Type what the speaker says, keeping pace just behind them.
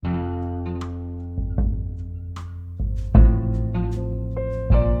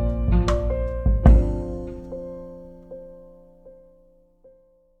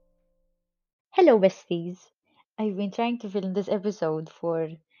Hello, besties. I've been trying to film this episode for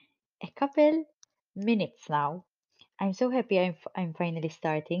a couple minutes now. I'm so happy I'm finally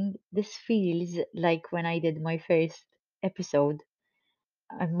starting. This feels like when I did my first episode,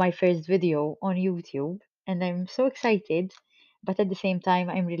 my first video on YouTube, and I'm so excited, but at the same time,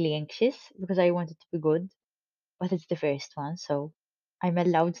 I'm really anxious because I want it to be good, but it's the first one, so I'm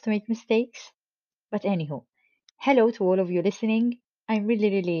allowed to make mistakes. But anyhow, hello to all of you listening. I'm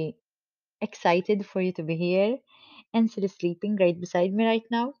really excited for you to be here. Ansel is sleeping right beside me right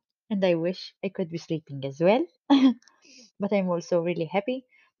now, and I wish I could be sleeping as well. But I'm also really happy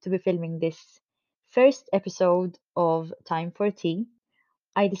to be filming this first episode of Time for Tea.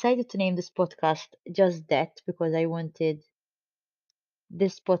 I decided to name this podcast just that because I wanted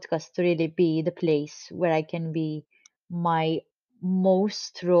this podcast to really be the place where I can be my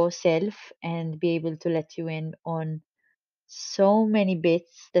most raw self and be able to let you in on so many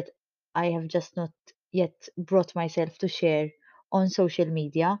bits that I have just not yet brought myself to share on social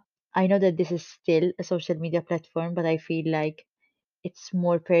media. I know that this is still a social media platform, but I feel like it's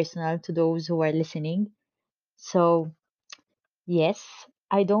more personal to those who are listening. So, yes,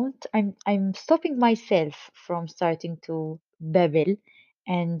 I'm stopping myself from starting to babble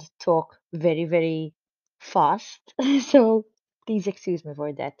and talk very fast. So, please excuse me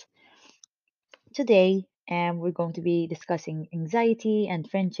for that. Today, we're going to be discussing anxiety and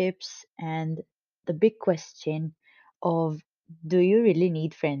friendships and the big question of, do you really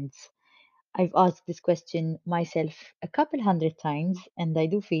need friends? I've asked this question myself a couple hundred times, and I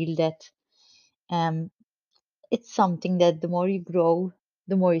do feel that um, it's something that the more you grow,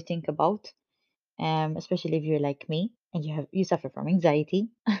 the more you think about, especially if you're like me and you suffer from anxiety.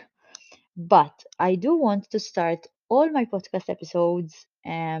 But I do want to start all my podcast episodes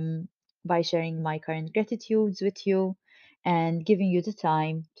by sharing my current gratitudes with you and giving you the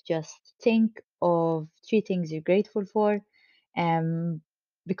time to just think of three things you're grateful for. Um,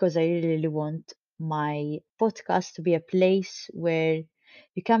 because I really want my podcast to be a place where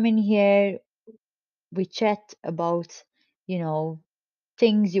you come in here, we chat about, you know,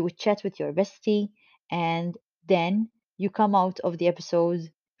 things you would chat with your bestie, and then you come out of the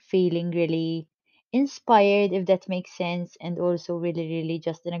episode feeling really inspired, if that makes sense, and also really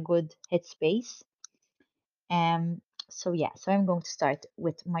just in a good headspace. Um, so I'm going to start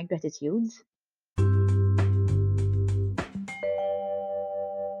with my gratitudes.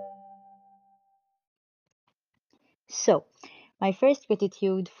 So, my first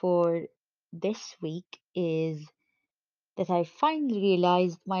gratitude for this week is that I finally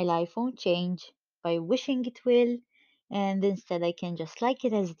realized my life won't change by wishing it will, and instead I can just like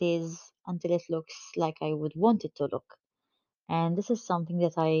it as it is until it looks like I would want it to look. And this is something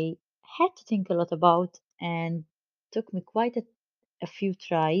that I had to think a lot about and took me quite a few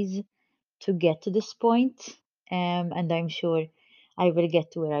tries to get to this point. And I'm sure I will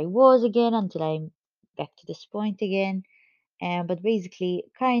get to where I was again until I'm back to this point again. But basically,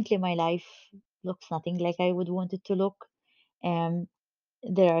 currently my life looks nothing like I would want it to look. Um,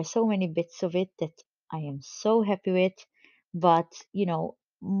 there are so many bits of it that I am so happy with, but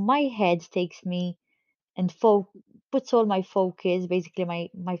my head takes me and puts all my focus. Basically,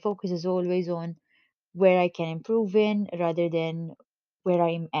 my focus is always on where I can improve in rather than where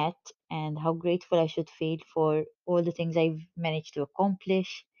I'm at and how grateful I should feel for all the things I've managed to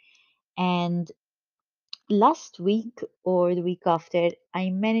accomplish. And last week or the week after,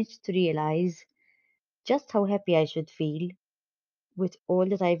 I managed to realize just how happy I should feel with all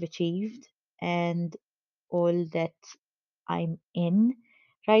that I've achieved and all that I'm in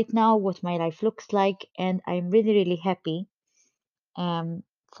right now, what my life looks like, and I'm really happy um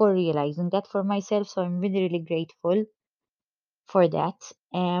for realizing that for myself. So I'm really grateful for that.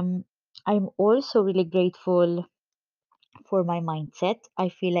 I'm also really grateful for my mindset. I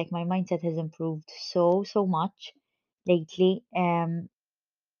feel like my mindset has improved so much lately.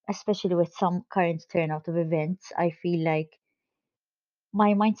 Especially with some current turnout of events, I feel like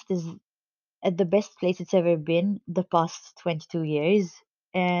my mindset is at the best place it's ever been the past 22 years.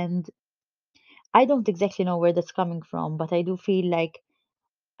 And I don't exactly know where that's coming from, but I do feel like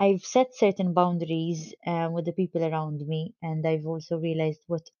I've set certain boundaries with the people around me, and I've also realized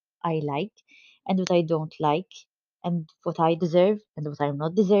what I like and what I don't like, and what I deserve and what I'm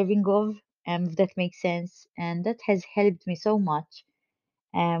not deserving of, if that makes sense. And that has helped me so much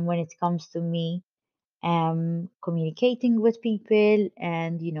when it comes to me communicating with people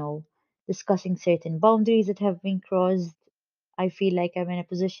and, discussing certain boundaries that have been crossed. I feel like I'm in a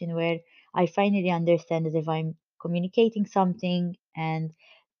position where I finally understand that if I'm communicating something and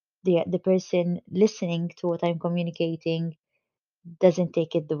the person listening to what I'm communicating doesn't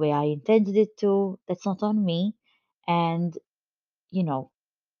take it the way I intended it to. That's not on me. And, you know,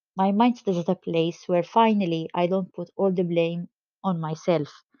 my mindset is at a place where finally I don't put all the blame on myself.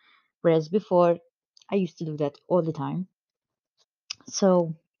 Whereas before, I used to do that all the time.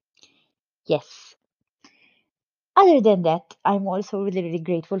 So, yes. Other than that, I'm also really, really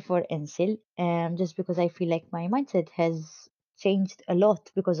grateful for Ensil, just because I feel like my mindset has changed a lot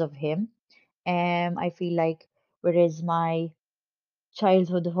because of him. I feel like whereas my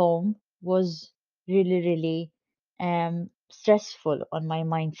childhood home was really, really stressful on my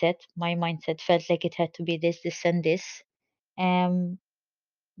mindset felt like it had to be this, and this. Um,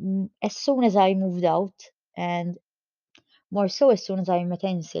 as soon as I moved out, and more so as soon as I met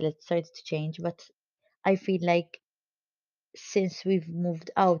Ensil, it started to change. But I feel like since we've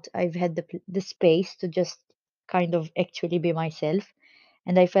moved out, I've had the space to just kind of actually be myself.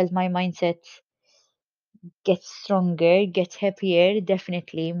 And I felt my mindset get stronger, get happier,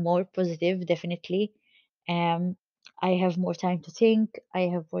 definitely more positive, definitely. Um, I have more time to think. I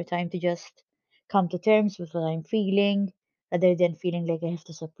have more time to just come to terms with what I'm feeling, rather than feeling like I have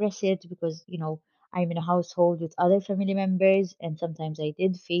to suppress it because, I'm in a household with other family members, and sometimes I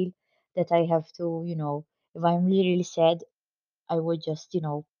did feel that I have to, if I'm really, really sad, I would just,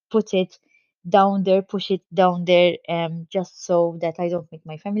 put it down there, push it down there, just so that I don't make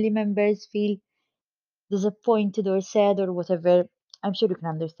my family members feel disappointed or sad or whatever. I'm sure you can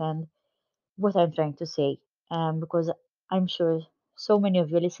understand what I'm trying to say. Because I'm sure so many of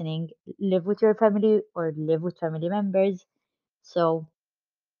you listening live with your family or live with family members. So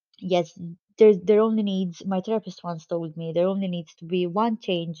yes, there only needs, my therapist once told me, there only needs to be one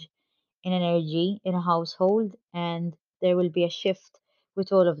change in energy in a household, and there will be a shift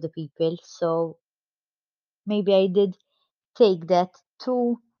with all of the people. So maybe I did take that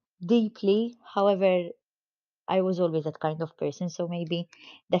too deeply. However, I was always that kind of person, so maybe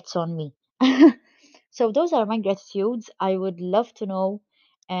that's on me. So those are my gratitudes. I would love to know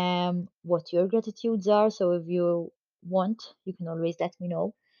what your gratitudes are. So if you want, you can always let me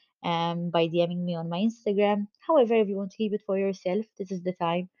know by DMing me on my Instagram. However, if you want to keep it for yourself, this is the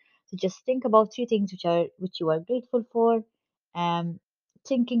time to just think about three things which you are grateful for. Um,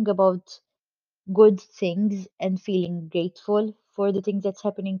 Thinking about good things and feeling grateful for the things that's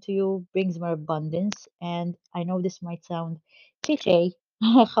happening to you brings more abundance. And I know this might sound cliche,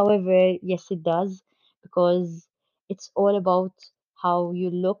 however, yes, it does, because it's all about how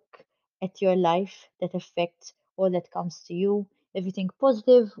you look at your life that affects all that comes to you. If you think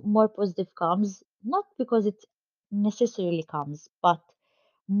positive, more positive comes, not because it necessarily comes, but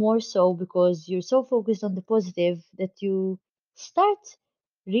more so because you're so focused on the positive that you start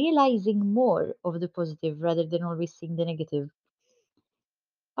realizing more of the positive rather than always seeing the negative.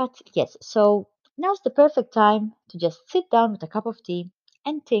 But yes, so now's the perfect time to just sit down with a cup of tea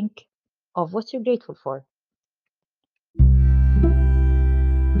and think of what you're grateful for.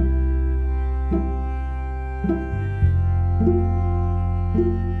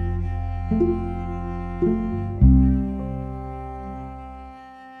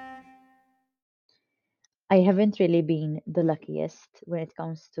 I haven't really been the luckiest when it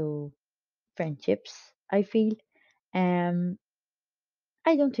comes to friendships, I feel. Um,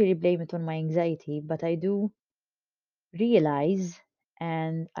 I don't really blame it on my anxiety, but I do realize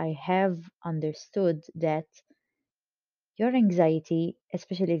and I have understood that your anxiety,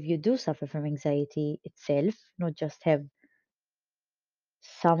 especially if you do suffer from anxiety itself, not just have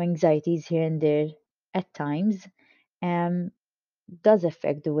some anxieties here and there at times, um, does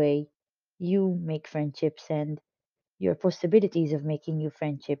affect the way you make friendships and your possibilities of making new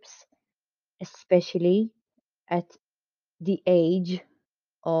friendships, especially at the age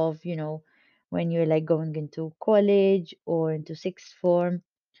of, when you're like going into college or into sixth form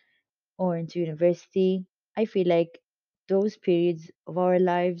or into university. I feel like those periods of our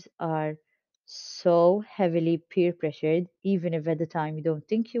lives are so heavily peer pressured, even if at the time you don't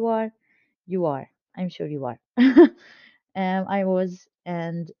think you are, you are. I'm sure you are. I was,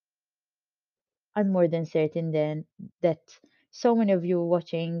 and I'm more than certain then that so many of you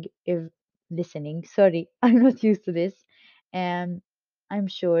watching, if listening, sorry, I'm not used to this. And I'm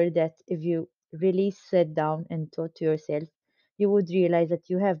sure that if you really sat down and thought to yourself, you would realize that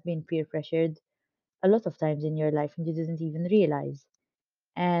you have been peer pressured a lot of times in your life and you didn't even realize.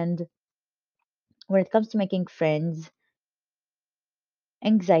 And when it comes to making friends,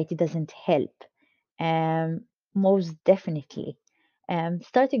 anxiety doesn't help. Um, Most definitely.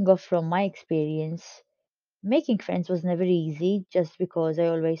 Starting off from my experience, making friends was never easy just because I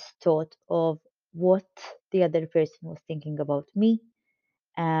always thought of what the other person was thinking about me.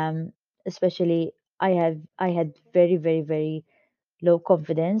 Um, Especially I had very, very, very low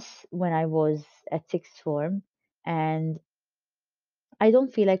confidence when I was at sixth form, and I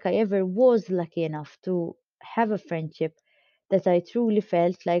don't feel like I ever was lucky enough to have a friendship that I truly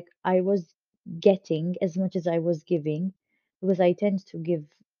felt like I was getting as much as I was giving, because I tend to give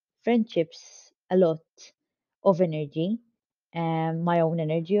friendships a lot of energy, my own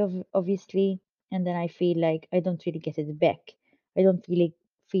energy, obviously, and then I feel like I don't really get it back. I don't really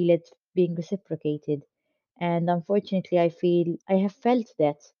feel it being reciprocated. And unfortunately, I feel I have felt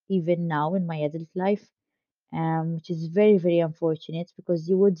that even now in my adult life, which is very, very unfortunate because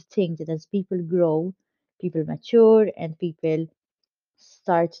you would think that as people grow, people mature, and people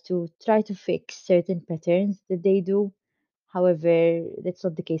start to try to fix certain patterns that they do. However, that's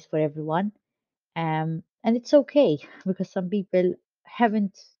not the case for everyone. And it's okay because some people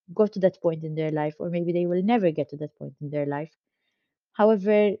haven't got to that point in their life, or maybe they will never get to that point in their life.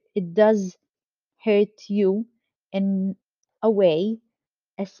 However, it does hurt you in a way,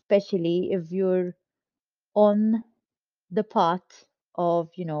 especially if you're on the path of,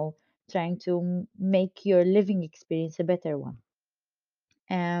 trying to make your living experience a better one.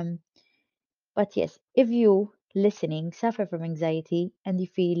 Um, but yes, if you listening suffer from anxiety and you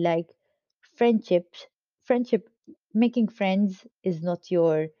feel like friendship, friendship, making friends is not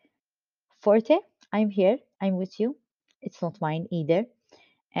your forte, I'm here. I'm with you. It's not mine either.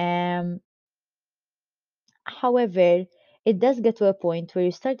 Um, However, it does get to a point where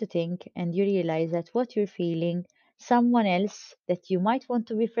you start to think and you realize that what you're feeling, someone else that you might want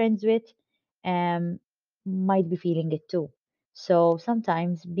to be friends with, um, might be feeling it too. So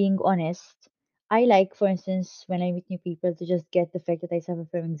sometimes being honest, I like, for instance, when I meet new people, to just get the fact that I suffer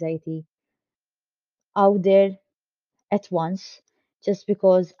from anxiety out there at once, just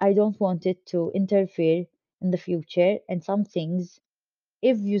because I don't want it to interfere in the future. And some things,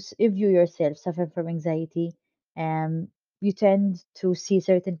 if you yourself suffer from anxiety, um, you tend to see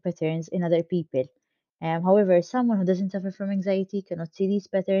certain patterns in other people. However, someone who doesn't suffer from anxiety cannot see these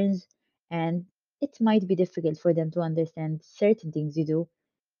patterns, and it might be difficult for them to understand certain things you do.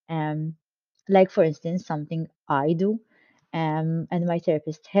 Um, like for instance, something I do, and my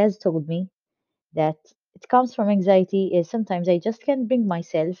therapist has told me that it comes from anxiety is sometimes I just can't bring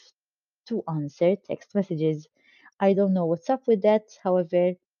myself to answer text messages. I don't know what's up with that.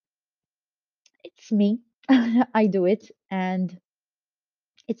 However, it's me. I do it, and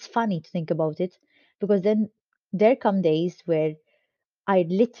it's funny to think about it because then there come days where I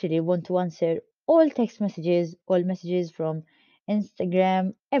literally want to answer all text messages, all messages from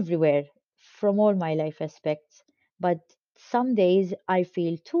Instagram, everywhere, from all my life aspects. But some days I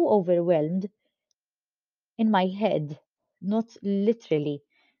feel too overwhelmed in my head, not literally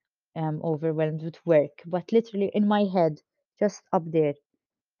overwhelmed with work, but literally in my head, just up there.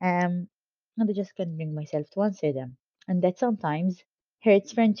 Um, and I just can't bring myself to answer them. And that sometimes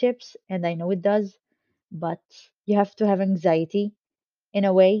hurts friendships, and I know it does, but you have to have anxiety in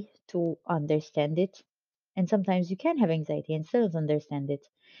a way to understand it. And sometimes you can have anxiety and still don't understand it.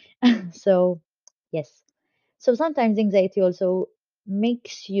 So, yes. So sometimes anxiety also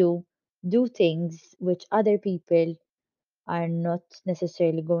makes you do things which other people are not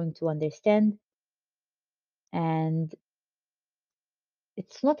necessarily going to understand, and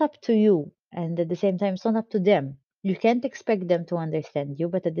it's not up to you, and at the same time it's not up to them. You can't expect them to understand you,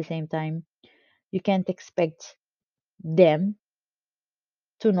 but at the same time you can't expect them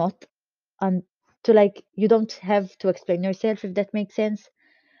to not un- to, like, you don't have to explain yourself, if that makes sense.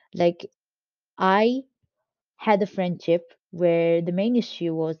 Like, I had a friendship where the main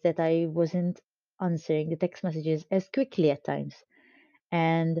issue was that I wasn't answering the text messages as quickly at times,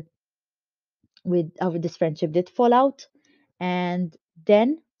 and with our this friendship did fall out. And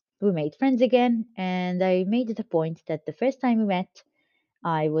then we made friends again, and I made it a point that the first time we met,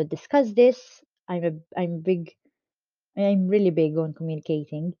 I would discuss this. I'm really big on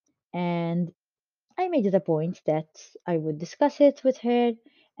communicating, and I made it a point that I would discuss it with her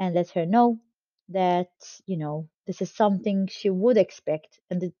and let her know that, this is something she would expect,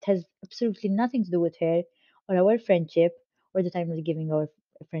 and it has absolutely nothing to do with her or our friendship, or that I'm not giving our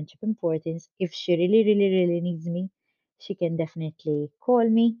friendship importance. If she really, really, really needs me, she can definitely call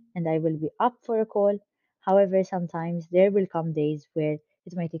me and I will be up for a call. However, sometimes there will come days where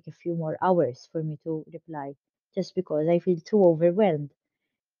it might take a few more hours for me to reply just because I feel too overwhelmed,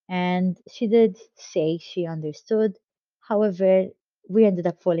 and she did say she understood. However, we ended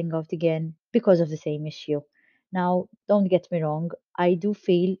up falling out again because of the same issue. Now, don't get me wrong, I do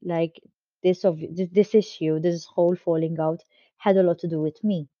feel like this issue, this whole falling out, had a lot to do with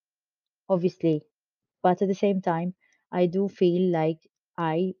me, obviously. But at the same time, I do feel like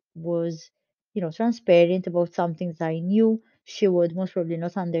I was, transparent about some things I knew, she would most probably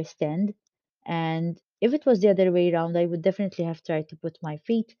not understand. And if it was the other way around, I would definitely have tried to put my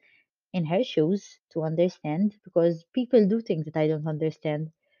feet in her shoes to understand, because people do things that I don't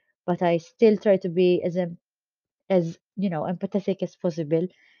understand, but I still try to be as empathetic as possible.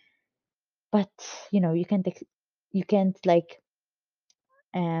 But you can't like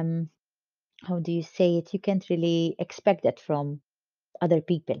um how do you say it? You can't really expect that from other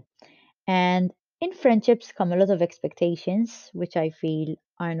people. And in friendships come a lot of expectations, which I feel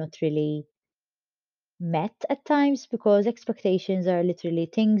are not really met at times, because expectations are literally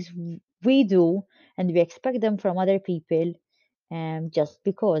things we do and we expect them from other people just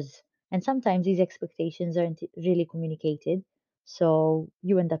because. And sometimes these expectations aren't really communicated. So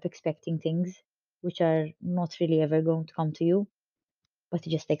you end up expecting things which are not really ever going to come to you, but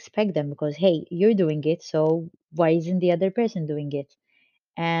you just expect them because, hey, you're doing it. So why isn't the other person doing it?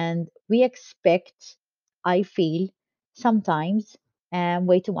 And we expect, I feel, sometimes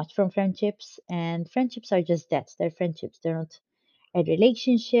way too much from friendships. And friendships are just that, they're friendships, they're not a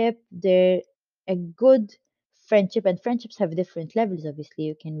relationship, they're a good friendship. And friendships have different levels. Obviously,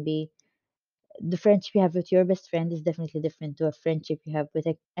 you can be the friendship you have with your best friend is definitely different to a friendship you have with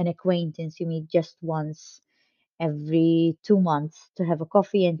an acquaintance you meet just once every 2 months to have a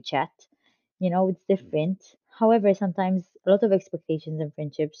coffee and chat. It's different. However, sometimes a lot of expectations in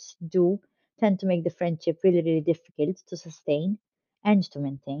friendships do tend to make the friendship really, really difficult to sustain and to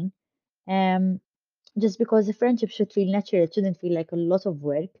maintain. Um, just because the friendship should feel natural, it shouldn't feel like a lot of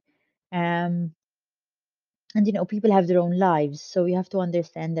work. Um, and people have their own lives, so you have to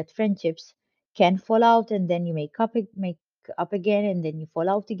understand that friendships can fall out, and then you make up again, and then you fall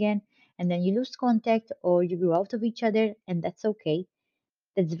out again, and then you lose contact or you grow out of each other, and that's okay.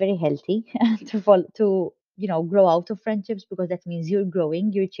 That's very healthy to grow out of friendships, because that means you're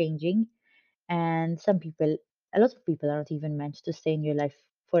growing, you're changing. And a lot of people are not even meant to stay in your life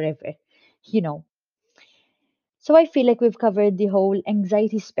forever you know so I feel like we've covered the whole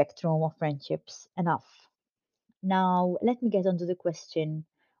anxiety spectrum of friendships enough. Now let me get on to the question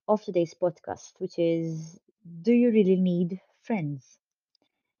of today's podcast, which is, do you really need friends?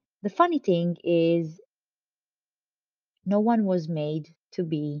 The funny thing is, no one was made to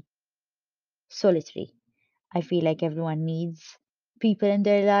be solitary. I feel like everyone needs people in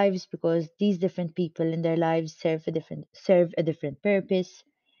their lives, because these different people in their lives serve a different purpose.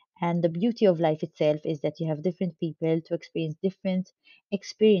 And the beauty of life itself is that you have different people to experience different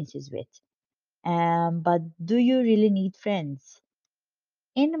experiences with. But do you really need friends?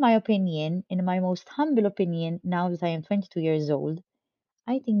 In my opinion, in my most humble opinion, now that I am 22 years old,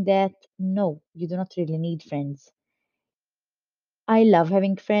 I think that no, you do not really need friends. I love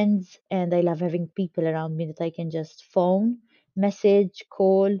having friends, and I love having people around me that I can just phone, message,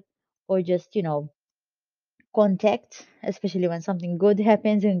 call, or just, contact, especially when something good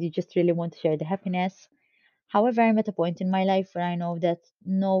happens and you just really want to share the happiness. However, I'm at a point in my life where I know that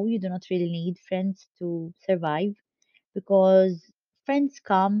no, you do not really need friends to survive, because friends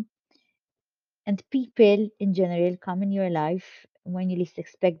come and people in general come in your life when you least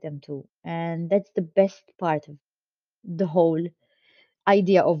expect them to. And that's the best part of the whole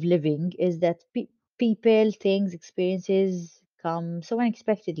idea of living, is that people, things, experiences come so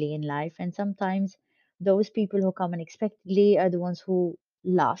unexpectedly in life, and sometimes those people who come unexpectedly are the ones who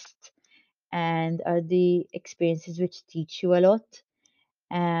last, and are the experiences which teach you a lot.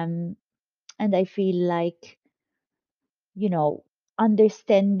 Um, and I feel like, you know,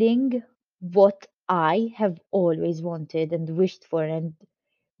 understanding what I have always wanted and wished for and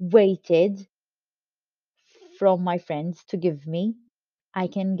waited from my friends to give me, I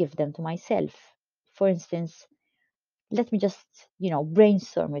can give them to myself. For instance, let me just,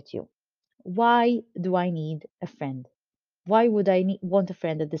 brainstorm with you. Why do I need a friend? Why would I want a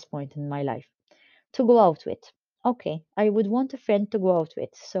friend at this point in my life? To go out with. Okay, I would want a friend to go out with.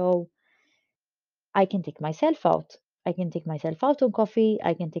 So I can take myself out. I can take myself out on coffee.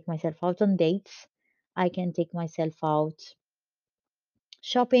 I can take myself out on dates. I can take myself out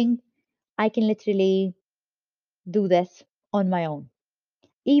shopping. I can literally do this on my own.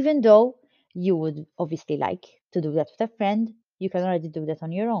 Even though you would obviously like to do that with a friend, you can already do that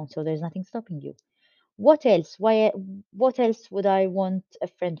on your own. So there's nothing stopping you. What else? What else would I want a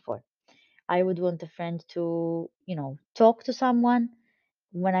friend for? I would want a friend to, talk to someone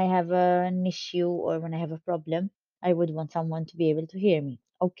when I have an issue or when I have a problem. I would want someone to be able to hear me.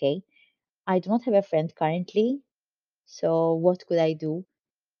 Okay, I do not have a friend currently, so what could I do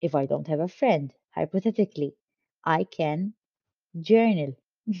if I don't have a friend? Hypothetically, I can journal.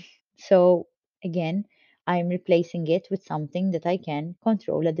 So again, I'm replacing it with something that I can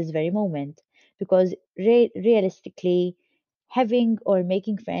control at this very moment, because realistically, Having or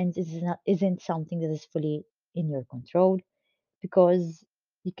making friends isn't something that is fully in your control, because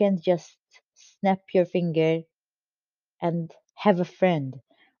you can't just snap your finger and have a friend,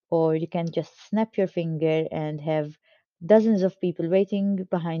 or you can just snap your finger and have dozens of people waiting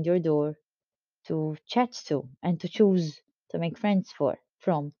behind your door to chat to and to choose to make friends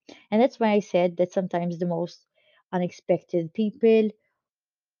from. And that's why I said that sometimes the most unexpected people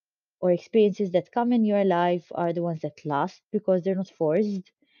or experiences that come in your life are the ones that last because they're not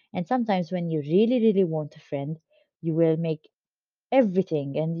forced. And sometimes when you really, really want a friend, you will make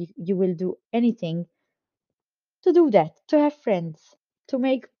everything and you will do anything to do that, to have friends, to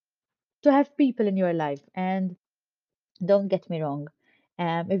make to have people in your life. And don't get me wrong,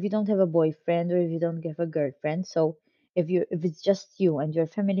 if you don't have a boyfriend or if you don't have a girlfriend, so if it's just you and your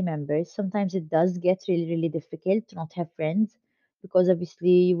family members, sometimes it does get really, really difficult to not have friends, because obviously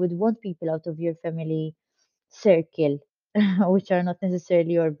you would want people out of your family circle, which are not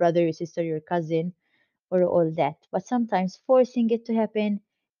necessarily your brother, your sister, your cousin, or all that. But sometimes forcing it to happen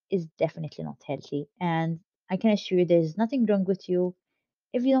is definitely not healthy. And I can assure you there's nothing wrong with you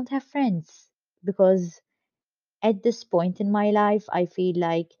if you don't have friends. Because at this point in my life, I feel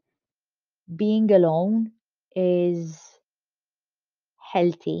like being alone is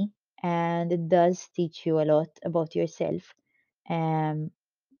healthy and it does teach you a lot about yourself. Um,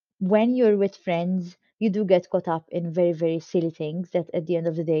 when you're with friends, you do get caught up in very, very silly things that at the end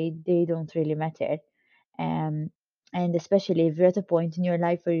of the day, they don't really matter. Um, and especially if you're at a point in your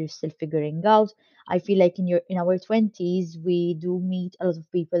life where you're still figuring out, I feel like in our 20s, we do meet a lot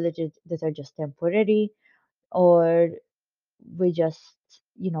of people that are just temporary, or we just,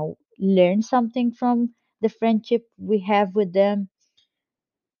 learn something from the friendship we have with them.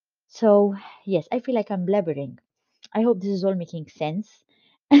 So, yes, I feel like I'm blabbering. I hope this is all making sense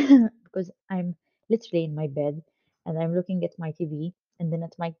because I'm literally in my bed and I'm looking at my TV, and then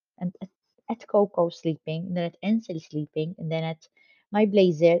at Coco sleeping, and then at Ansel sleeping, and then at my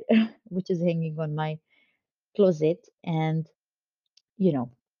blazer, which is hanging on my closet, and you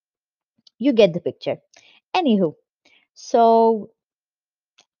know, you get the picture. Anywho, so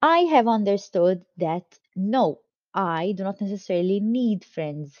I have understood that no, I do not necessarily need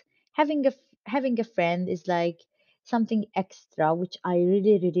friends. Having a friend is like something extra which I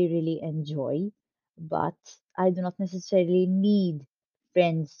really, really, really enjoy, but I do not necessarily need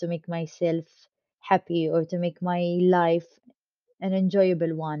friends to make myself happy or to make my life an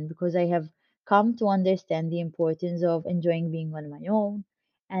enjoyable one, because I have come to understand the importance of enjoying being on my own,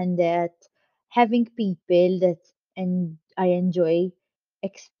 and that having people that and I enjoy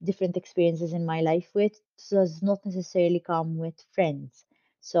different experiences in my life with does not necessarily come with friends.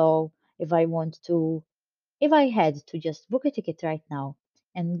 So if I want to, if I had to just book a ticket right now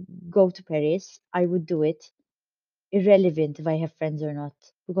and go to Paris, I would do it irrelevant if I have friends or not.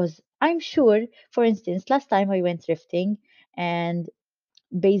 Because I'm sure, for instance, last time I went thrifting, and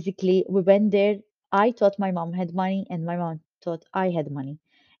basically we went there, I thought my mom had money and my mom thought I had money,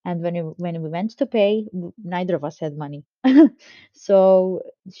 and when we went to pay, neither of us had money. So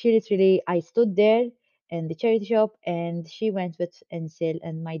she literally, I stood there in the charity shop and she went with Ansel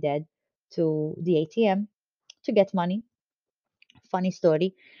and my dad to the ATM to get money. Funny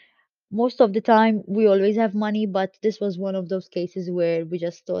story, most of the time we always have money, but this was one of those cases where we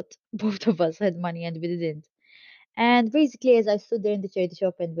just thought both of us had money and we didn't. And basically, as I stood there in the charity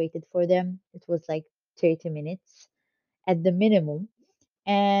shop and waited for them, it was like 30 minutes at the minimum.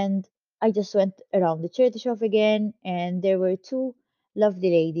 And I just went around the charity shop again, and there were two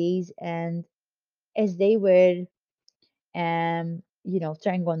lovely ladies. And as they were,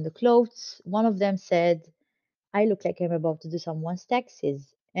 trying on the clothes, one of them said, "I look like I'm about to do someone's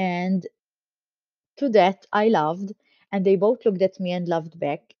taxes." And to that, I laughed, and they both looked at me and laughed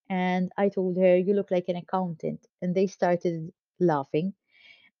back. And I told her, "You look like an accountant." And they started laughing.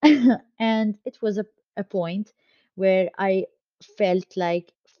 And it was a point where I felt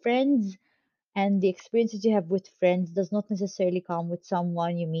like friends and the experiences you have with friends does not necessarily come with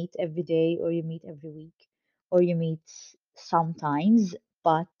someone you meet every day or you meet every week or you meet sometimes,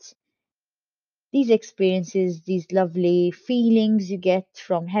 but these experiences, these lovely feelings you get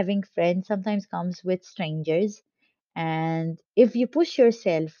from having friends sometimes comes with strangers. And if you push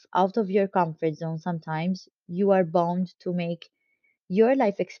yourself out of your comfort zone, sometimes you are bound to make your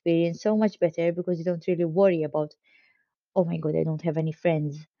life experience so much better, because you don't really worry about, oh my God, I don't have any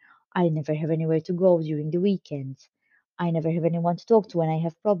friends. I never have anywhere to go during the weekends. I never have anyone to talk to when I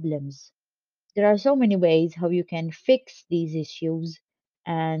have problems. There are so many ways how you can fix these issues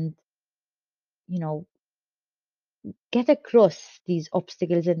and, you know, get across these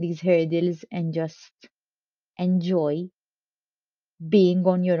obstacles and these hurdles and just enjoy. being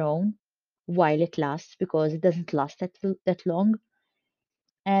on your own while it lasts, because it doesn't last that long.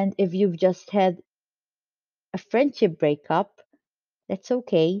 And if you've just had a friendship breakup, that's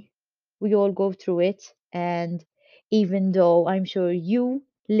okay. We all go through it. And even though I'm sure you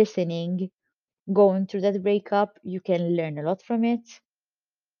listening, going through that breakup, you can learn a lot from it.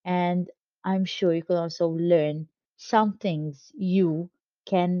 And I'm sure you can also learn some things you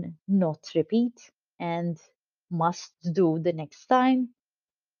can not repeat and must do the next time.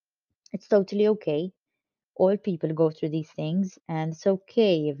 It's totally okay. All people go through these things, and it's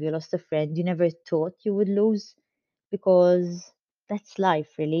okay if you lost a friend you never thought you would lose, because that's life,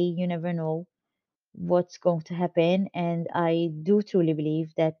 really. You never know what's going to happen, and I do truly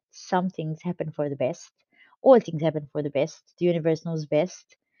believe that some things happen for the best. All things happen for the best. The universe knows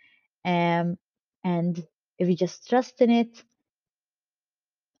best. Um, and if you just trust in it,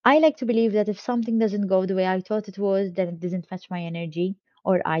 I like to believe that if something doesn't go the way I thought it was, then it doesn't match my energy,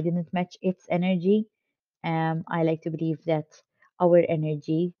 or I didn't match its energy. I like to believe that our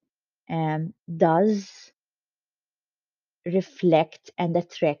energy does reflect and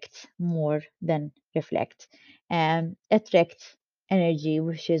attract more than reflect. Attract energy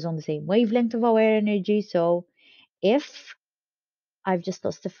which is on the same wavelength of our energy. So if I've just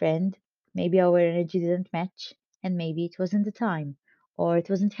lost a friend, maybe our energy didn't match, and maybe it wasn't the time, or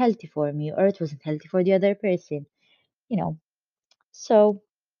it wasn't healthy for me, or it wasn't healthy for the other person, you know. So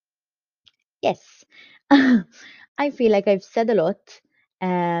yes, I feel like I've said a lot.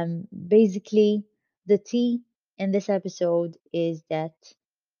 Basically, the tea in this episode is that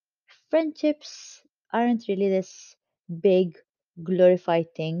friendships aren't really this big,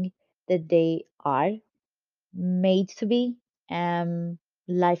 glorified thing that they are made to be.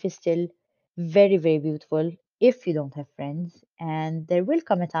 Life is still very, very beautiful if you don't have friends, and there will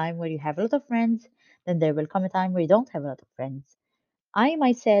come a time where you have a lot of friends, then there will come a time where you don't have a lot of friends. I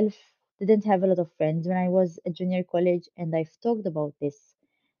myself didn't have a lot of friends when I was at junior college, and I've talked about this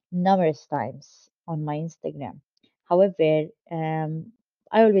numerous times on my Instagram. However,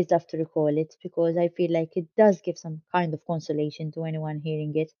 I always love to recall it because I feel like it does give some kind of consolation to anyone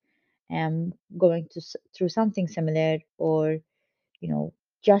hearing it, going through something similar, or you know,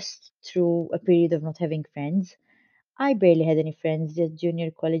 just through a period of not having friends. I barely had any friends at junior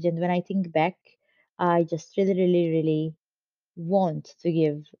college, and when I think back, I just really, really, really want to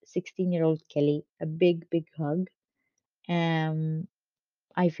give 16-year-old Kelly a big, big hug. Um,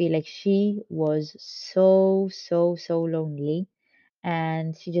 I feel like she was so, so, so lonely,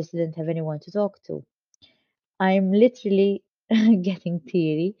 and she just didn't have anyone to talk to. I'm literally getting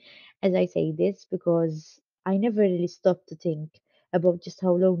teary as I say this because I never really stopped to think about just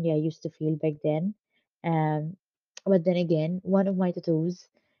how lonely I used to feel back then. Um, but then again, one of my tattoos,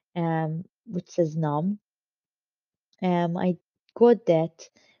 which says numb, I got that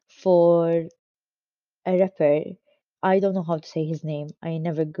for a rapper. I don't know how to say his name. I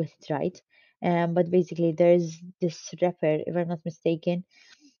never got it right. But basically, there's this rapper, if I'm not mistaken,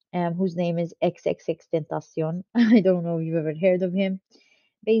 whose name is XXX Tentacion. I don't know if you've ever heard of him.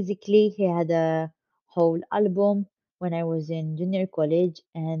 Basically, he had a whole album when I was in junior college,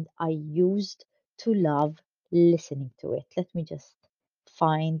 and I used to love listening to it. Let me just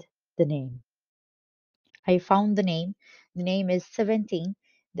find the name. I found the name. The name is 17,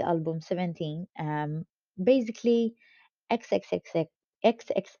 the album 17. Basically, XXX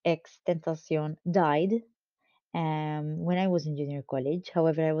XXX Tentacion died when I was in junior college.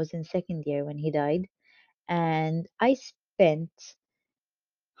 However, I was in second year when he died, and I spent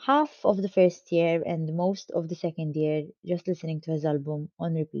half of the first year and most of the second year just listening to his album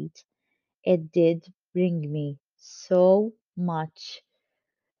on repeat. It did bring me so much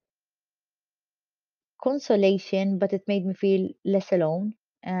consolation, but it made me feel less alone.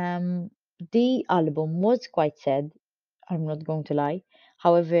 Um, the album was quite sad, I'm not going to lie.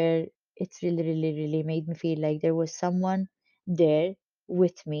 However, it's really, really, really made me feel like there was someone there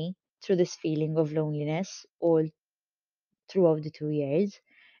with me through this feeling of loneliness all throughout the 2 years.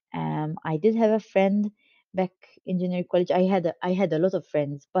 I did have a friend back in junior college. I had a lot of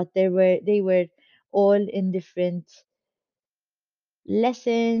friends, but they were all in different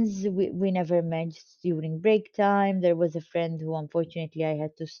lessons. We never met during break time. There was a friend who unfortunately I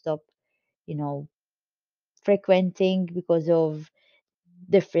had to stop, you know, frequenting because of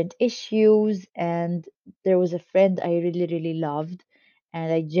different issues. And there was a friend I really, really loved,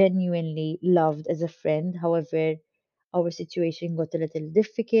 and I genuinely loved as a friend. However, our situation got a little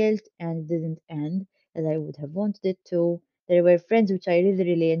difficult and didn't end as I would have wanted it to. There were friends which I really,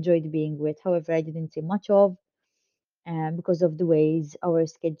 really enjoyed being with. However, I didn't see much of, because of the ways our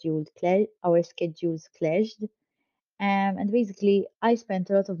schedules clashed. And basically, I spent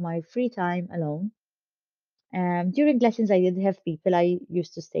a lot of my free time alone. During lessons, I did have people I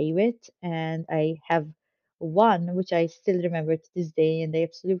used to stay with, and I have one which I still remember to this day, and I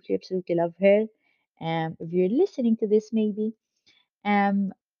absolutely, absolutely love her. If you're listening to this, maybe,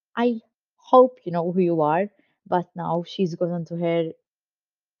 um, I hope you know who you are, but now she's gone on to her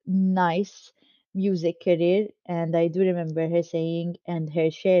nice music career, and I do remember her saying and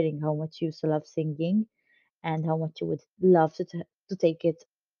her sharing how much she used to love singing and how much she would love to take it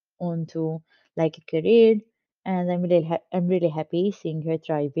onto like a career. And I'm really happy seeing her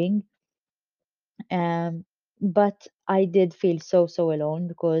thriving. Um, but I did feel so alone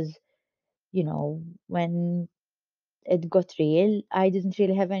because you know when it got real, I didn't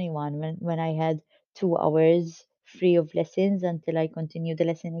really have anyone. When I had 2 hours free of lessons until I continued the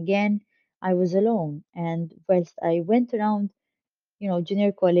lesson again, I was alone. And whilst I went around,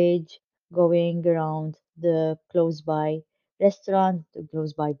 junior college, going around the close by restaurant, the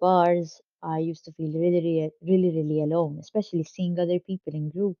close by bars, I used to feel really alone, especially seeing other people in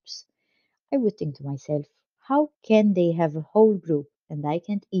groups. I would think to myself, how can they have a whole group and I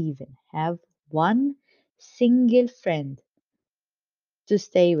can't even have one single friend to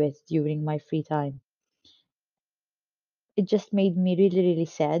stay with during my free time? It just made me really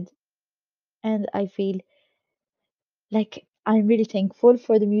sad. And I feel like I'm really thankful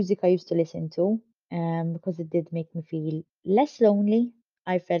for the music I used to listen to, because it did make me feel less lonely.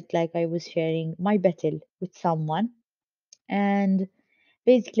 I felt like I was sharing my battle with someone. And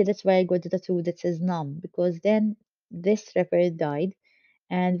basically, that's why I got the tattoo that says numb, because then this rapper died.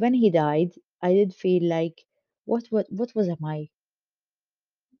 And when he died, I did feel like, what was my,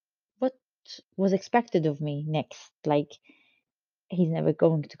 what was expected of me next? Like, he's never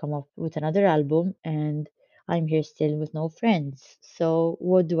going to come up with another album, and I'm here still with no friends. So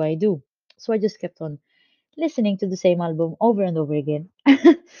what do I do? So I just kept on listening to the same album over and over again.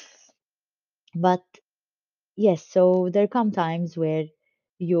 But yes, so there come times where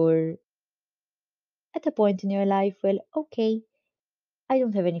you're at a point in your life, well, okay, I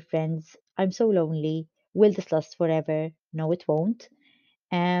don't have any friends. I'm so lonely. Will this last forever? No, it won't.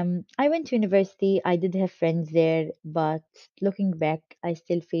 I went to university. I did have friends there, but looking back, I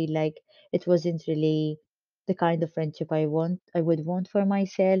still feel like it wasn't really the kind of friendship I would want for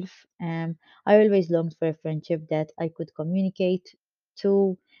myself. I always longed for a friendship that I could communicate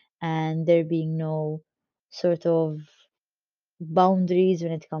to, and there being no sort of boundaries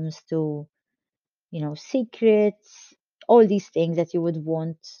when it comes to, secrets, all these things that you would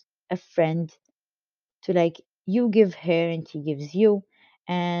want a friend to like you give her and she gives you.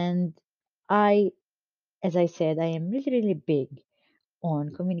 And I, as I said, I am really big on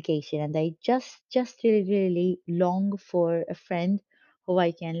communication, and I just really long for a friend who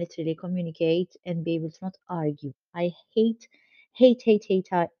I can literally communicate and be able to not argue. I hate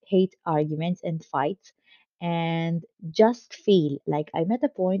arguments and fights, and just feel like I'm at a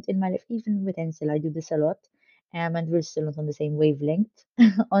point in my life, even with Ansel, I do this a lot, and we're still not on the same wavelength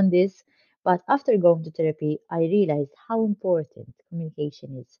on this. But after going to therapy, I realized how important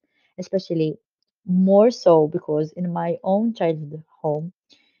communication is, especially more so because in my own childhood home,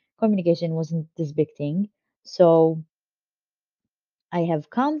 communication wasn't this big thing. So I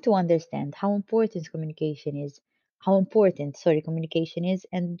have come to understand how important, sorry, communication is,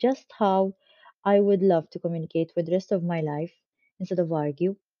 and just how I would love to communicate for the rest of my life instead of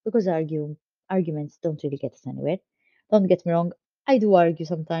argue, because arguments don't really get us anywhere. Don't get me wrong, I do argue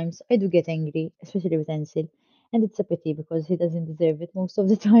sometimes. I do get angry, especially with Ensil, and it's a pity because he doesn't deserve it most of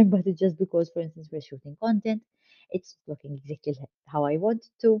the time. But it's just because, for instance, we're shooting content, it's looking exactly how I want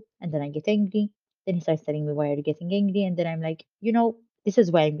it to, and then I get angry. Then he starts telling me why are you getting angry, and then I'm like, this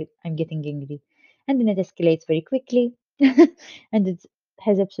is why I'm getting angry. And then it escalates very quickly. And it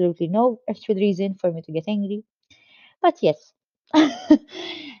has absolutely no actual reason for me to get angry. But yes.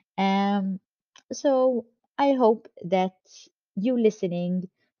 um, so I hope that you listening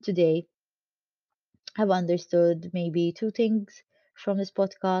today have understood maybe two things from this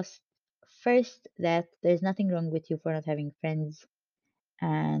podcast. First, that there's nothing wrong with you for not having friends.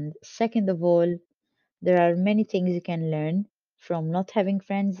 And second of all, there are many things you can learn from not having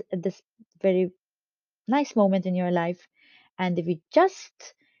friends at this very nice moment in your life. And if you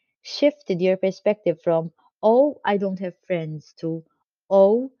just shifted your perspective from, oh, I don't have friends, to,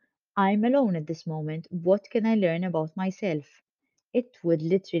 oh, I'm alone at this moment, what can I learn about myself? It would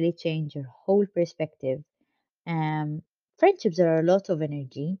literally change your whole perspective. Um, Friendships are a lot of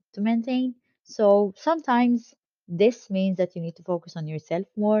energy to maintain. So sometimes this means that you need to focus on yourself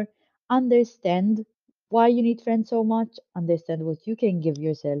more, understand why you need friends so much, understand what you can give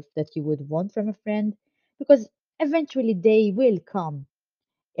yourself that you would want from a friend. Because eventually they will come,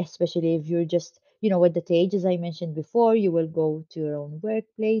 especially if you're just, at that age, as I mentioned before, you will go to your own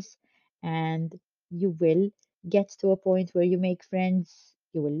workplace and you will get to a point where you make friends.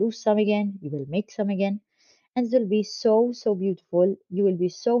 You will lose some again, you will make some again, and it will be so, so beautiful. You will be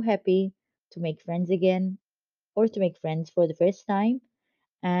so happy to make friends again or to make friends for the first time,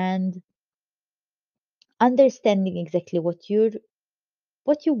 and understanding exactly what you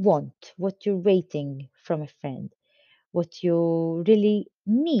want, what you're waiting from a friend, what you really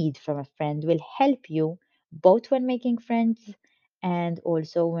need from a friend will help you both when making friends and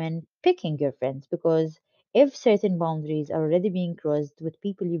also when picking your friends. Because if certain boundaries are already being crossed with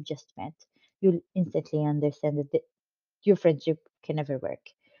people you've just met, you'll instantly understand that your friendship can never work.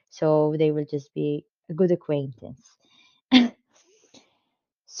 So they will just be a good acquaintance.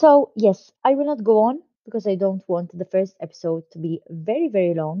 So, yes, I will not go on because I don't want the first episode to be very,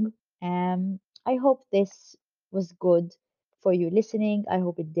 very long. I hope this was good for you listening. I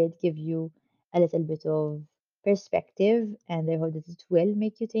hope it did give you a little bit of perspective, and I hope that it will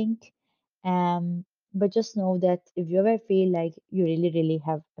make you think. But just know that if you ever feel like you really, really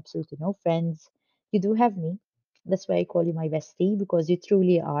have absolutely no friends, you do have me. That's why I call you my bestie, because you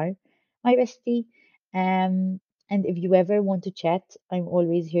truly are my bestie. Um, and if you ever want to chat, I'm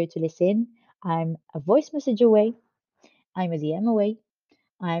always here to listen. I'm a voice message away, I'm a DM away,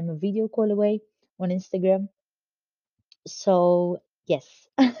 I'm a video call away on Instagram. So, yes.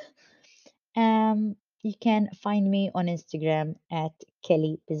 You can find me on Instagram at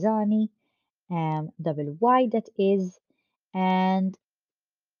Kelly Pisani, double Y that is. And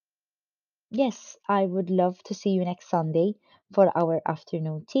yes, I would love to see you next Sunday for our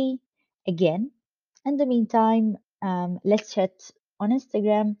afternoon tea again. In the meantime, let's chat on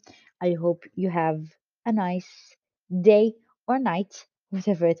Instagram. I hope you have a nice day or night,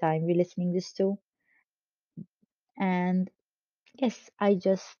 whatever time you're listening this to. And yes, I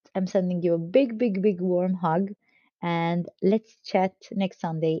just am sending you a big, big, big warm hug. And let's chat next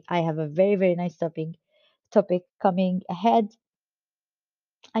Sunday. I have a very, very nice topic coming ahead.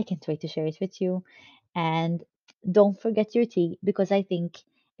 I can't wait to share it with you. And don't forget your tea because I think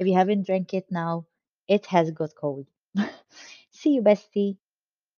if you haven't drank it now, it has got cold. See you, bestie.